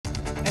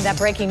And that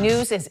breaking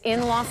news is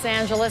in Los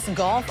Angeles.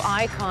 Golf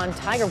icon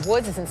Tiger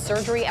Woods is in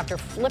surgery after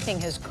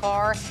flipping his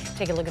car.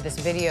 Take a look at this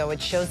video.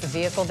 It shows the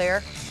vehicle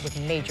there with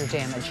major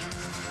damage.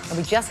 And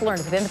we just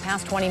learned within the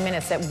past 20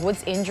 minutes that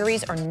Woods'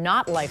 injuries are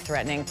not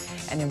life-threatening.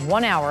 And in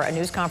 1 hour, a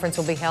news conference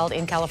will be held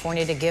in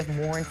California to give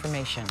more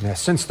information. Yeah,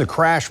 since the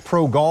crash,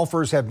 pro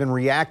golfers have been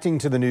reacting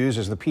to the news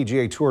as the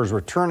PGA Tour is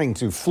returning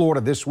to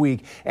Florida this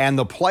week, and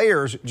the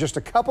players just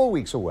a couple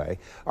weeks away.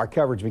 Our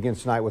coverage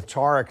begins tonight with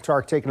Tarek.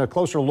 Tarek taking a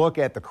closer look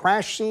at the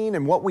crash scene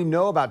and what we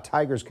know about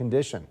Tiger's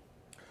condition.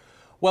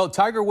 Well,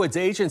 Tiger Woods'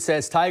 agent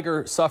says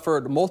Tiger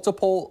suffered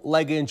multiple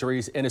leg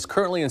injuries and is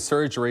currently in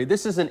surgery.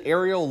 This is an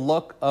aerial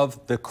look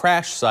of the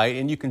crash site,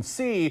 and you can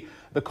see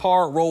the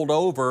car rolled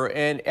over.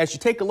 And as you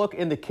take a look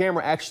and the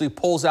camera actually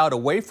pulls out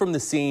away from the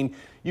scene,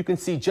 you can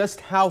see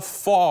just how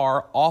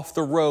far off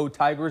the road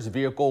Tiger's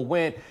vehicle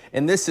went.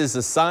 And this is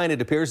a sign.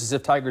 It appears as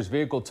if Tiger's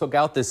vehicle took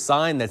out this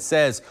sign that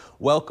says,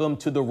 "Welcome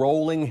to the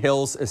Rolling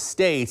Hills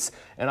Estates."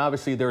 And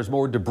obviously there's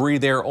more debris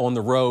there on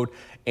the road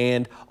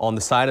and on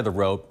the side of the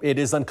road. It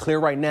is unclear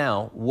right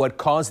now what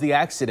caused the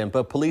accident,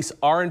 but police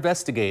are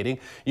investigating.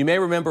 You may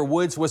remember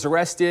Woods was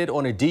arrested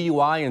on a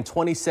DUI in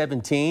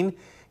 2017.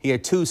 He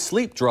had 2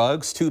 sleep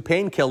drugs, 2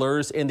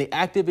 painkillers, and the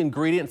active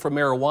ingredient for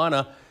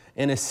marijuana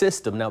in his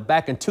system. Now,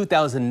 back in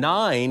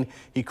 2009,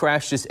 he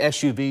crashed his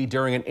SUV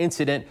during an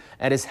incident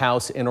at his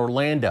house in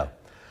Orlando.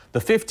 The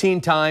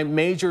 15-time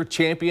major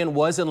champion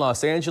was in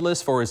Los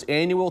Angeles for his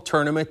annual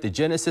tournament, the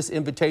Genesis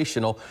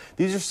Invitational.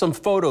 These are some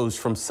photos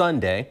from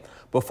Sunday.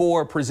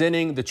 Before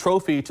presenting the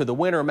trophy to the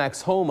winner,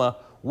 Max Homa,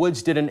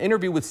 Woods did an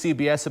interview with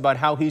CBS about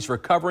how he's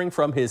recovering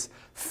from his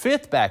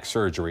 5th back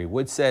surgery.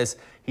 Woods says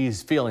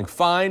he's feeling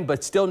fine,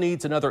 but still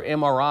needs another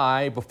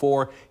MRI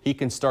before he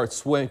can start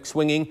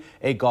swinging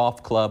a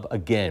golf club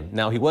again.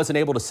 Now, he wasn't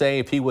able to say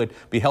if he would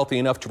be healthy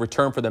enough to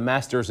return for the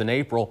Masters in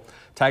April.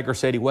 Tiger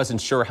said he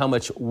wasn't sure how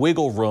much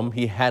wiggle room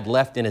he had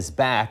left in his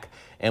back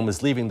and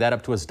was leaving that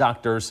up to his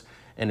doctors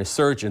and his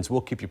surgeons.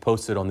 We'll keep you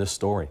posted on this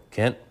story.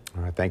 Kent?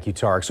 All right, thank you,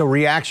 Tarek. So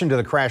reaction to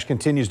the crash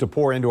continues to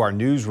pour into our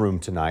newsroom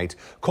tonight.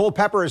 Cole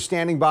Pepper is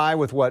standing by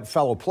with what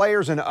fellow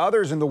players and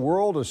others in the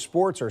world of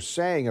sports are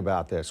saying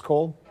about this.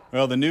 Cole?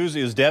 Well, the news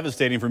is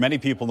devastating for many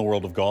people in the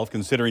world of golf,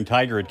 considering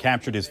Tiger had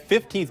captured his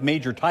 15th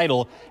major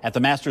title at the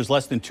Masters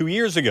less than 2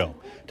 years ago.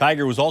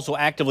 Tiger was also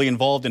actively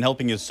involved in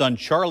helping his son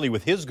Charlie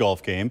with his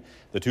golf game.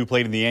 The two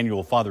played in the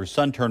annual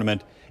father-son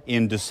tournament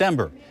in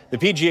December. The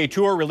PGA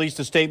Tour released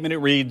a statement. It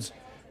reads,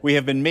 "We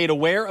have been made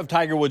aware of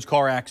Tiger Woods'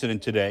 car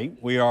accident today.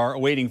 We are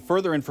awaiting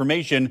further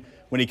information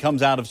when he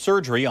comes out of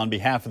surgery. On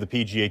behalf of the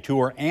PGA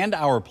Tour and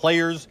our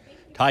players,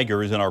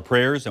 Tiger is in our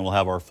prayers and will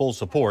have our full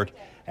support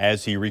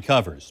as he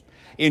recovers."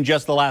 In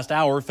just the last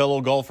hour,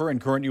 fellow golfer and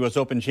current U.S.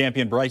 Open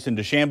champion Bryson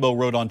DeChambeau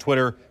wrote on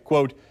Twitter,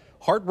 quote,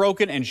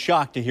 "Heartbroken and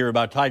shocked to hear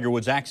about Tiger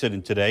Woods'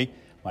 accident today.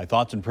 My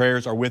thoughts and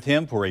prayers are with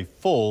him for a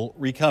full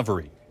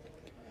recovery."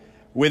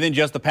 Within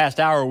just the past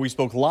hour, we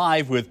spoke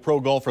live with pro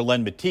golfer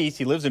Len Matisse.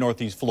 He lives in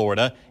Northeast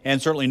Florida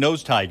and certainly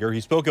knows Tiger.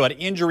 He spoke about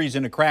injuries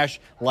in a crash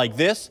like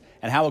this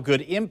and how it could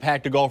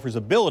impact a golfer's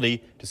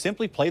ability to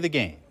simply play the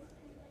game.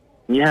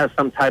 When you have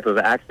some type of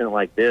accident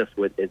like this,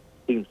 it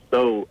seems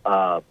so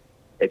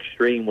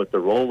extreme with the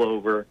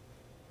rollover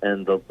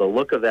and the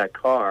look of that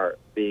car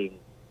being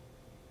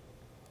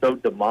so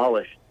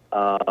demolished.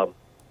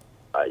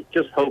 I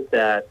just hope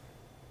that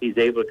he's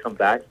able to come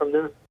back from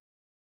this.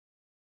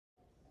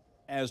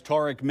 As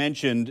Tarek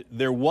mentioned,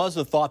 there was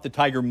a thought that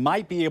Tiger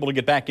might be able to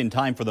get back in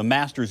time for the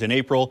Masters in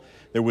April.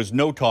 There was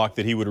no talk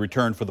that he would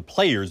return for the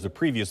Players the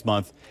previous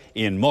month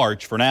in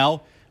March. For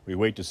now, we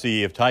wait to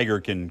see if Tiger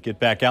can get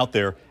back out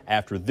there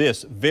after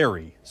this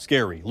very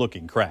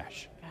scary-looking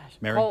crash.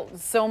 Mary? Well,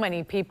 so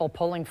many people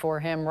pulling for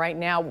him right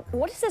now.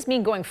 What does this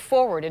mean going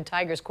forward in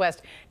Tiger's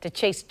quest to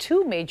chase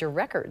 2 major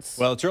records?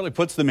 Well, it certainly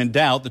puts them in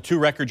doubt. The 2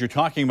 records you're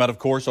talking about, of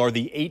course, are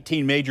the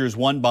 18 majors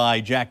won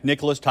by Jack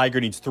Nicklaus. Tiger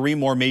needs 3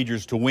 more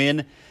majors to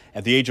win.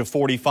 At the age of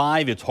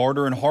 45, it's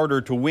harder and harder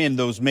to win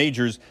those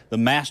majors. The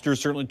Masters,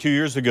 certainly 2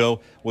 years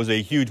ago, was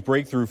a huge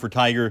breakthrough for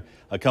Tiger,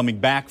 coming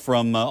back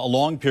from a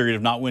long period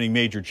of not winning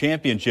major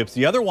championships.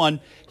 The other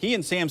one, he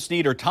and Sam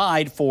Snead are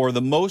tied for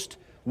the most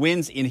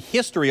wins in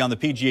history on the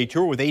PGA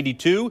Tour with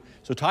 82.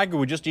 So Tiger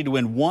would just need to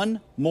win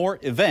 1 more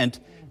event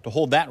to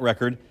hold that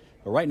record.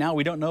 But right now,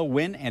 we don't know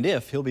when and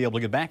if he'll be able to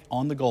get back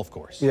on the golf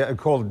course. Yeah,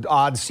 Cole,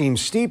 odds seem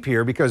steep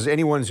here because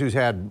anyone who's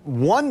had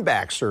 1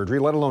 back surgery,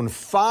 let alone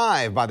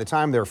 5 by the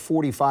time they're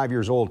 45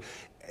 years old,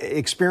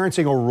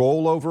 experiencing a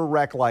rollover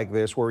wreck like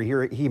this where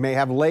he may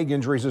have leg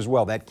injuries as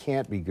well. That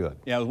can't be good.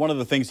 Yeah, one of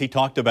the things he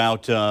talked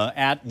about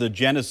at the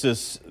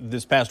Genesis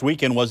this past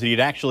weekend was that he'd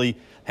actually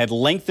had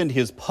lengthened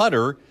his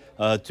putter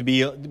to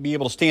be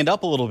able to stand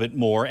up a little bit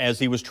more as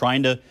he was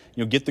trying to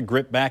get the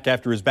grip back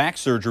after his back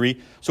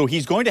surgery. So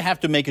he's going to have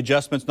to make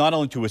adjustments not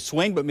only to his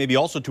swing, but maybe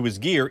also to his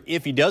gear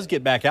if he does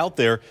get back out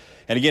there.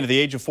 And again, at the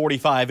age of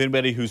 45,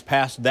 anybody who's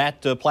past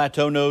that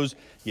plateau knows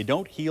you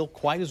don't heal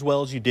quite as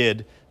well as you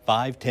did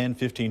 5, 10,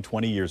 15,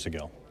 20 years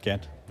ago.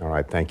 Kent? All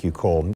right, thank you, Cole.